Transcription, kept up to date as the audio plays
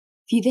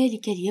في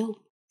ذلك اليوم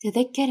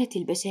تذكرت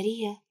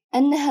البشرية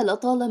أنها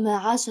لطالما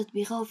عاشت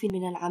بخوف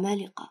من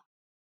العمالقة،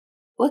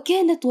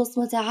 وكانت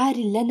وصمة عار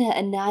لنا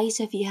أن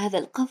نعيش في هذا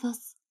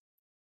القفص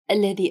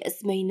الذي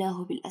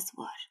أسميناه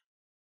بالأسوار.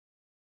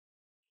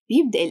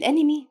 بيبدأ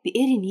الأنمي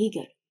بإيرين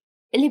ييجر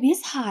اللي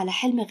بيصحى على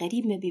حلم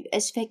غريب ما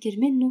بيبقاش فاكر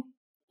منه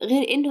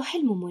غير إنه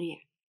حلم مريع،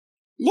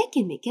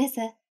 لكن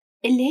ميكاسا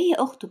اللي هي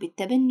أخته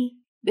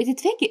بالتبني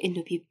بتتفاجئ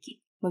إنه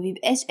بيبكي، ما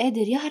بيبقاش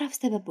قادر يعرف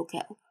سبب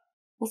بكائه.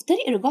 وفي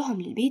طريق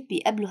رجوعهم للبيت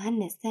بيقابلوا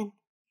هانا السان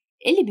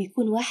اللي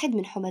بيكون واحد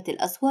من حماة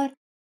الأسوار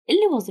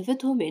اللي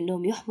وظيفتهم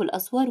إنهم يحموا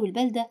الأسوار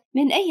والبلدة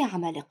من أي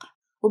عمالقة.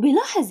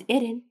 وبيلاحظ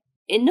إيرين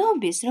إنهم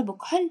بيشربوا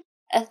كحول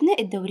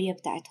أثناء الدورية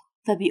بتاعتهم،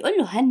 فبيقول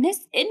له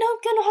هانس إنهم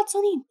كانوا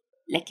عطشانين،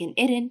 لكن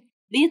إيرين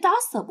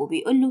بيتعصب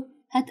وبيقول له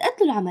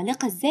هتقتلوا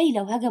العمالقة إزاي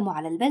لو هجموا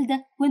على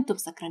البلدة وإنتم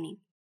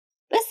سكرانين؟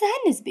 بس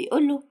هانس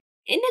بيقول له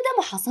إن ده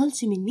ما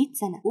حصلش من 100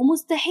 سنة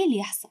ومستحيل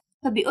يحصل.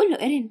 فبيقول له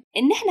إيرين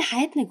إن إحنا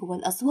حياتنا جوه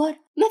الأسوار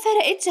ما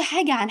فرقتش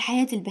حاجة عن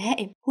حياة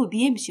البهائم،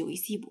 وبيمشي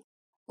ويسيبه.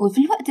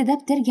 وفي الوقت ده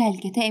بترجع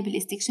الكتائب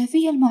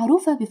الاستكشافية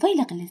المعروفة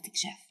بفيلق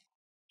الاستكشاف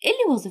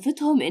اللي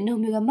وظيفتهم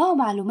إنهم يجمعوا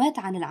معلومات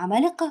عن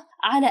العمالقة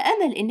على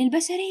أمل إن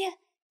البشرية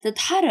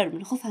تتحرر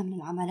من خوفها من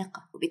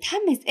العمالقة.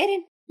 وبيتحمس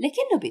إيرين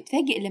لكنه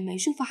بيتفاجئ لما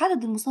يشوف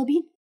عدد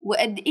المصابين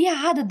وقد إيه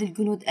عدد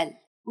الجنود قل.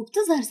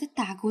 وبتظهر ست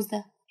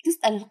عجوزة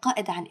تسأل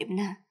القائد عن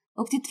ابنها،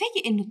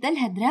 وبتتفاجئ إنه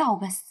ادالها دراعه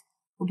بس،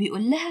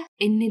 وبيقول لها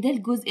إن ده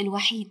الجزء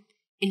الوحيد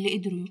اللي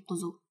قدروا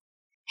ينقذوه.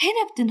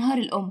 هنا بتنهار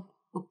الأم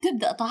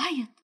وبتبدأ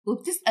تعيط،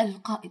 وبتسأل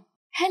القائد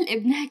هل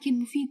ابنها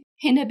كان مفيد؟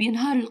 هنا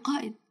بينهار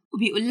القائد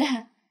وبيقول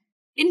لها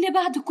إن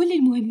بعد كل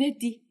المهمات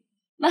دي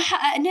ما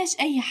حققناش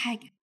أي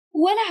حاجة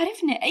ولا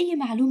عرفنا أي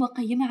معلومة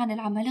قيمة عن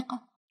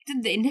العمالقة.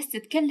 تبدأ الناس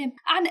تتكلم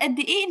عن قد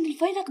إيه إن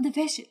الفيلق ده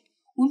فاشل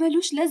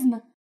ومالوش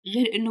لازمة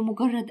غير إنه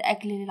مجرد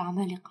أكل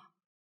للعمالقة.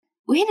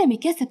 وهنا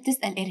ميكاسا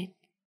بتسأل إيرين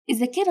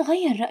إذا كان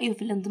غير رأيه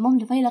في الانضمام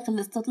لفيلق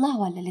الاستطلاع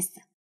ولا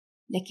لسه،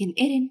 لكن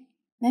إيرين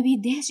ما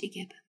بيديهاش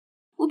إجابة.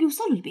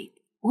 وبيوصلوا البيت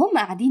وهم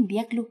قاعدين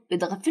بياكلوا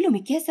بتغفلوا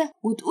ميكاسا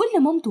وتقول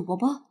لمامته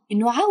وباباه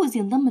إنه عاوز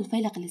ينضم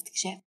لفيلق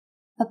الاستكشاف،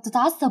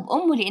 فبتتعصب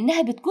أمه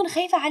لأنها بتكون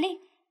خايفة عليه.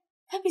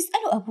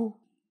 فبيسألوا أبوه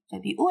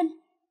فبيقول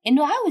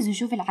إنه عاوز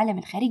يشوف العالم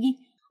الخارجي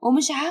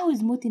ومش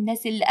عاوز موت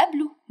الناس اللي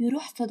قبله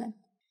يروح سودان.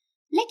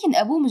 لكن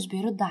أبوه مش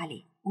بيرد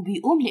عليه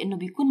وبيقوم لأنه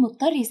بيكون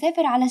مضطر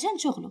يسافر علشان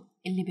شغله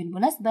اللي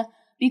بالمناسبة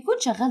بيكون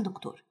شغال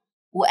دكتور.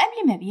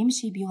 وقبل ما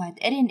بيمشي بيوعد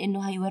إيرين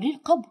إنه هيوريه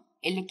القبو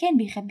اللي كان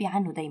بيخبي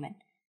عنه دايما،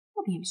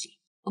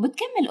 وبيمشي.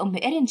 وبتكمل أم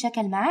إيرين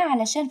شكل معاه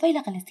علشان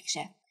فيلق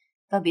الاستكشاف،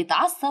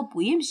 فبيتعصب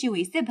ويمشي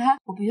ويسيبها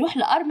وبيروح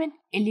لأرمن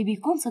اللي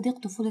بيكون صديق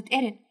طفولة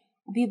إيرين،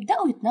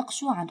 وبيبدأوا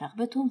يتناقشوا عن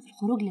رغبتهم في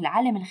الخروج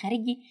للعالم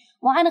الخارجي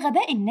وعن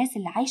غباء الناس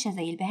اللي عايشة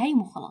زي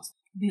البهايم وخلاص.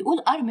 بيقول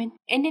أرمن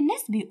إن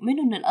الناس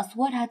بيؤمنوا إن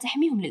الأسوار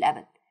هتحميهم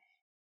للأبد،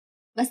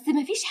 بس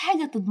مفيش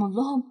حاجة تضمن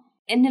لهم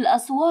إن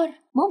الأسوار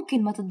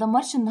ممكن ما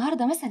تتدمرش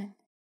النهاردة مثلا.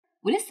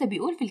 ولسه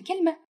بيقول في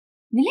الكلمة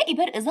نلاقي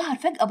برق ظهر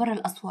فجأة برا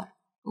الأسوار،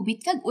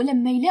 وبيتفاجئوا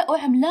لما يلاقوا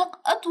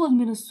عملاق أطول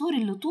من السور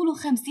اللي طوله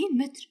 50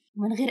 متر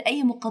ومن غير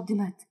أي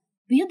مقدمات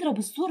بيضرب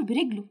السور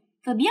برجله،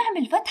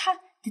 فبيعمل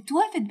فتحة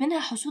تتوافد منها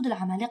حشود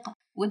العمالقة،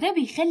 وده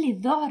بيخلي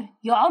الذعر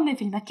يعم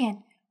في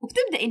المكان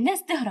وبتبدأ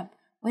الناس تهرب.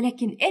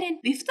 ولكن إيرين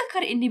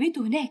بيفتكر إن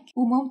بيته هناك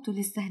ومامته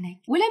لسه هناك،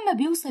 ولما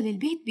بيوصل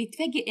البيت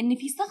بيتفاجئ إن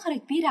في صخرة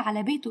كبيرة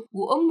على بيته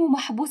وأمه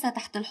محبوسة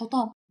تحت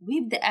الحطام،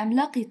 ويبدأ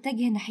عملاق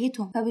يتجه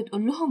ناحيتهم،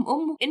 فبتقول لهم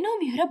أمه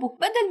إنهم يهربوا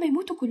بدل ما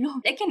يموتوا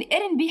كلهم. لكن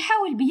إيرين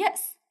بيحاول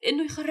بيأس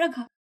إنه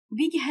يخرجها،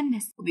 وبيجي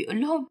هنس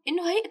وبيقول لهم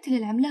إنه هيقتل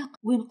العملاق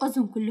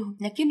وينقذهم كلهم،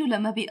 لكنه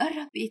لما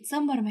بيقرب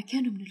بيتسمر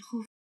مكانه من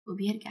الخوف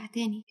وبيرجع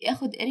تاني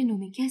ياخد إيرين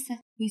وميكاسا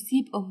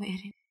ويسيب أم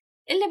إيرين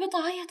اللي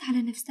بتعيط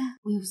على نفسها،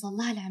 ويوصل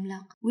لها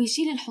العملاق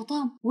ويشيل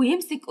الحطام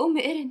ويمسك أم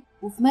إيرين،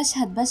 وفي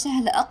مشهد بشع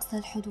لأقصى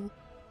الحدود.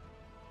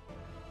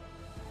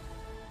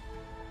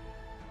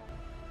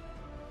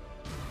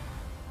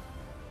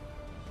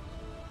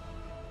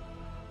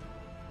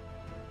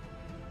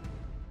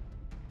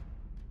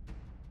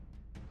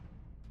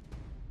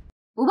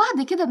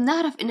 وبعد كده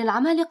بنعرف إن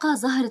العمالقة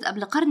ظهرت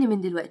قبل قرن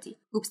من دلوقتي،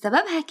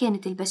 وبسببها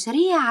كانت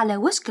البشرية على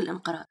وشك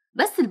الانقراض،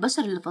 بس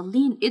البشر اللي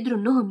فاضلين قدروا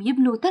إنهم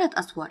يبنوا 3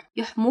 أسوار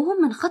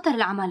يحموهم من خطر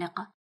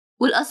العمالقة،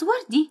 والأسوار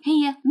دي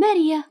هي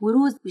ماريا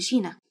وروز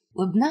وشينا.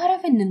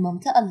 وبنعرف إن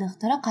المنطقة اللي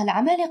اخترقها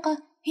العمالقة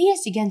هي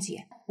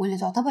سيجانتيا، واللي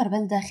تعتبر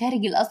بلدة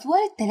خارج الأسوار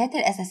ال3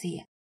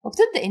 الأساسية.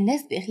 وبتبدأ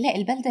الناس بإخلاء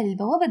البلدة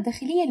للبوابة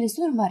الداخلية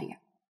لسور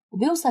ماريا،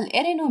 وبيوصل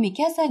إيرين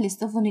وميكاسا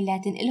للسفن اللي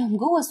هتنقلهم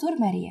جوه سور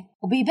ماريا،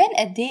 وبيبان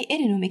قد ايه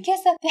إيرين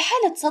وميكاسا في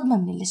حالة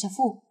صدمة من اللي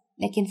شافوه.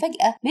 لكن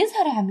فجأة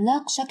بيظهر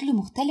عملاق شكله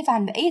مختلف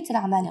عن بقية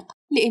العمالقة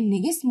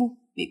لأن جسمه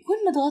بيكون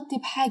متغطي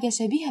بحاجة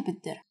شبيهة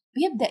بالدرع.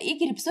 بيبدأ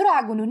يجري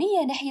بسرعة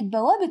جنونية ناحية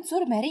بوابة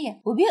سور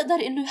ماريا، وبيقدر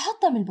إنه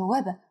يحطم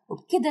البوابة،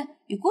 وبكده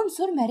يكون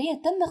سور ماريا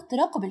تم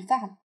اختراقه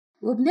بالفعل.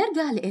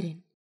 وبنرجع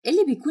لإيرين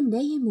اللي بيكون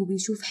نايم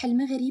وبيشوف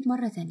حلم غريب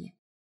مرة تانية،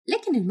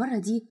 لكن المرة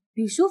دي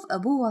بيشوف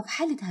أبوه في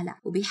حالة هلع،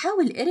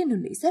 وبيحاول إيرين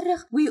إنه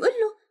يصرخ ويقول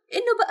له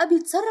إنه بقى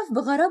بيتصرف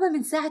بغرابة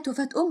من ساعة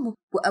وفاة أمه،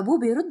 وأبوه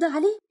بيرد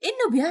عليه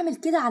إنه بيعمل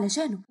كده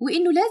علشانه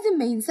وإنه لازم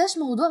ما ينساش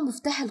موضوع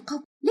مفتاح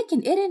القبو. لكن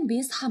ايرين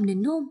بيصحى من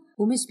النوم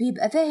ومش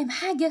بيبقى فاهم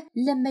حاجة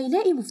لما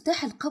يلاقي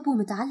مفتاح القبو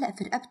متعلق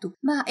في رقبته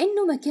مع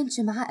إنه ما كانش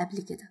معاه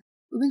قبل كده.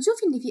 وبنشوف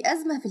إن في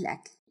أزمة في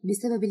الأكل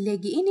بسبب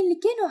اللاجئين اللي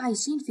كانوا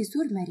عايشين في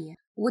سور ماريا،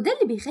 وده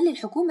اللي بيخلي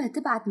الحكومة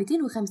تبعت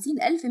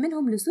 250 ألف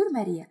منهم لسور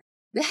ماريا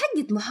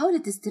بحجة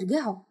محاولة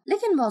استرجاعه،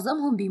 لكن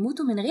معظمهم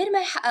بيموتوا من غير ما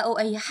يحققوا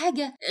أي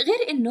حاجة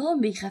غير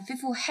إنهم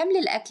بيخففوا حمل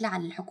الأكل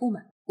عن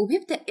الحكومة.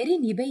 وبيبدأ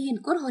ايرين يبين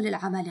كرهه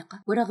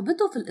للعمالقة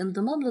ورغبته في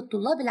الانضمام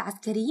للطلاب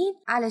العسكريين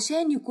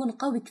علشان يكون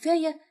قوي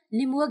كفاية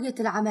لمواجهة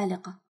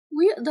العمالقة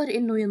ويقدر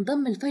إنه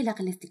ينضم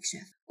لفيلق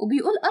الاستكشاف.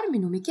 وبيقول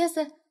أرمن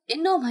وميكاسا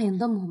إنهم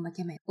هينضموا هم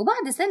كمان،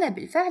 وبعد سنة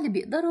بالفعل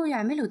بيقدروا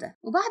يعملوا ده،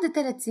 وبعد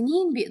 3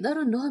 سنين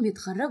بيقدروا إنهم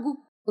يتخرجوا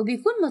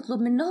وبيكون مطلوب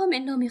منهم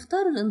إنهم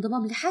يختاروا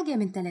الانضمام لحاجة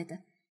من 3،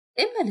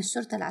 إما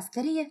للشرطة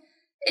العسكرية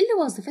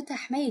اللي وظيفتها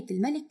حماية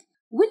الملك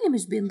واللي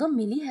مش بينضم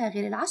ليها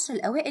غير ال10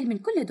 الأوائل من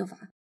كل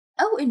دفعة،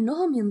 أو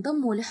إنهم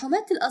ينضموا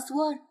لحماة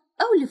الأسوار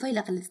أو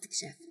لفيلق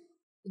الاستكشاف.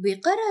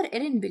 وبيقرر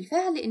ايرين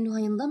بالفعل إنه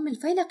هينضم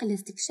لفيلق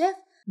الاستكشاف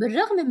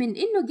بالرغم من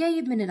إنه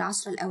جايب من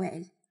ال10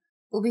 الأوائل.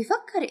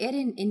 وبيفكر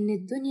ايرين إن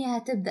الدنيا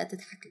هتبدأ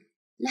تضحك له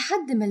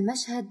لحد ما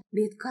المشهد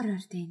بيتكرر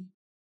تاني.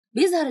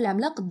 بيظهر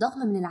العملاق الضخم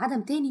من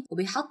العدم تاني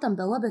وبيحطم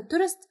بوابة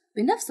تورست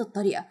بنفس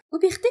الطريقة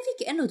وبيختفي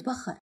كأنه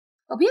اتبخر،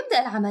 وبيبدأ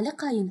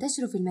العمالقة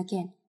ينتشروا في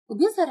المكان.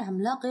 وبيظهر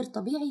عملاق غير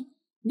طبيعي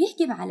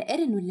بيهجم على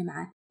ايرين واللي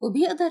معاه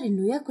وبيقدر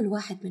إنه ياكل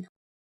واحد منهم.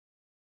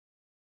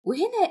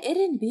 وهنا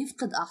ايرين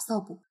بيفقد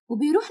أعصابه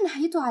وبيروح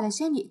ناحيته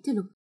علشان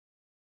يقتله،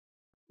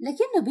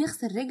 لكنه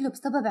بيخسر رجله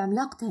بسبب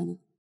عملاق تاني.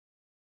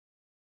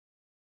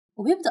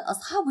 وبيبدأ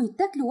أصحابه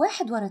يتاكلوا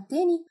واحد ورا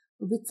التاني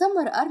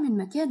وبيتسمر أرمن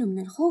مكانه من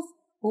الخوف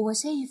وهو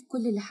شايف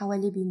كل اللي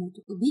حواليه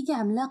بيموتوا. وبيجي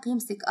عملاق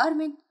يمسك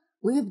أرمن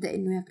ويبدأ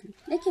إنه ياكله،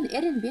 لكن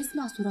ايرين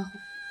بيسمع صراخه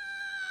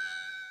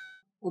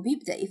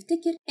وبيبدأ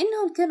يفتكر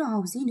إنهم كانوا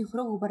عاوزين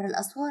يخرجوا برا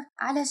الأسوار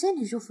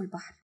علشان يشوفوا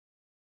البحر.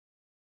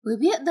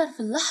 وبيقدر في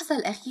اللحظة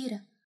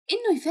الأخيرة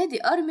إنه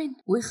يفادي أرمن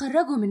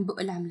ويخرجه من بق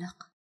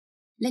العملاق،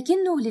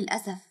 لكنه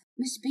للأسف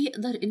مش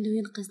بيقدر إنه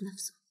ينقذ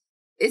نفسه.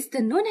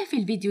 استنونا في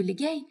الفيديو اللي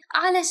جاي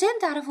علشان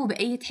تعرفوا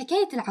بقية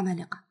حكاية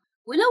العمالقة،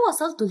 ولو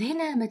وصلتوا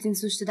لهنا ما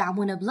تنسوش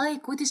تدعمونا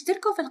بلايك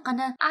وتشتركوا في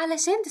القناة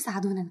علشان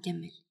تساعدونا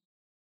نكمل.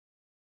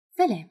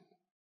 سلام.